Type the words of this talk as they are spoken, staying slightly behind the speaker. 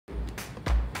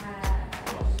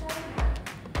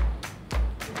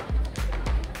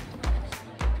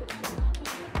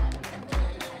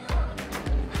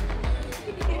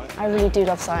I really do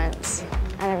love science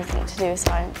and everything to do with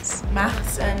science.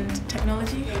 Maths and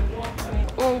technology?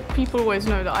 Well, people always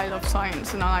know that I love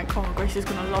science and I'm like, oh, Grace is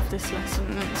going to love this lesson,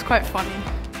 and it's quite funny.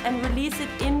 And release it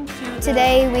into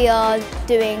Today we are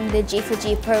doing the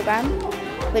g4g program,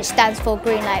 which stands for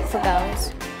Greenlight for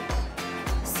Girls.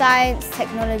 Science,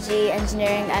 technology,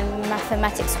 engineering and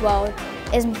mathematics world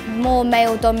is more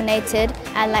male dominated,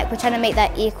 and like we're trying to make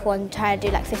that equal and try to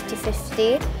do like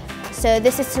 50-50. So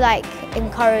this is to like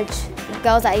encourage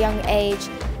girls at a young age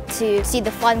to see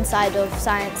the fun side of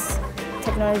science,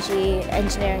 technology,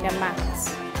 engineering and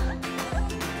maths.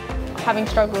 Having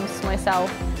struggled myself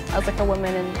as like a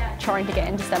woman and trying to get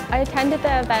into STEM, I attended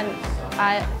the event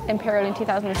at Imperial in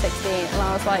 2016 and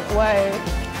I was like,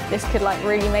 whoa, this could like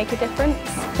really make a difference.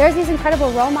 There's these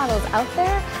incredible role models out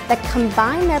there that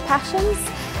combine their passions,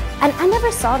 and I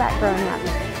never saw that growing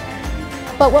up.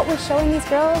 But what we're showing these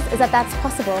girls is that that's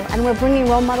possible, and we're bringing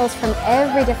role models from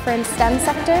every different STEM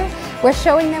sector. We're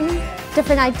showing them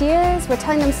different ideas, we're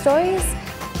telling them stories,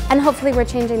 and hopefully we're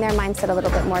changing their mindset a little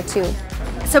bit more too.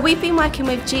 So we've been working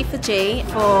with G4G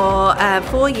for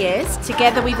 4 years.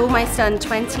 Together we've almost done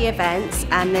 20 events,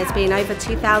 and there's been over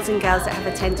 2,000 girls that have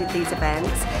attended these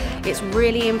events. It's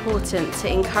really important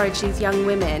to encourage these young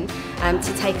women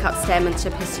to take up STEM and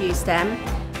to pursue STEM.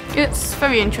 It's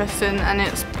very interesting and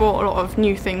it's brought a lot of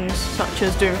new things, such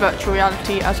as doing virtual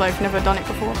reality, as I've never done it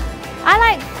before. I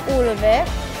like all of it.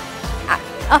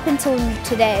 Up until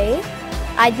today,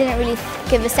 I didn't really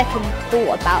give a second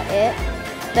thought about it,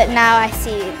 but now I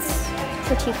see it's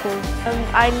pretty cool.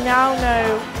 I now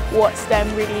know what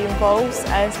STEM really involves,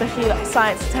 especially like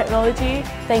science and technology.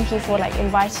 Thank you for like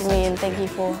inviting me, and thank you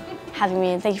for having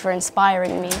me, and thank you for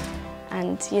inspiring me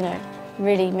and, you know,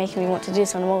 really making me want to do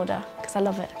this when I'm older, because I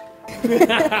love it.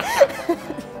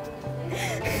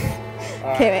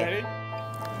 Okay, wait.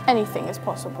 Anything is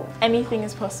possible. Anything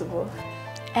is possible.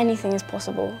 Anything is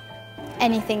possible.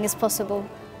 Anything is possible.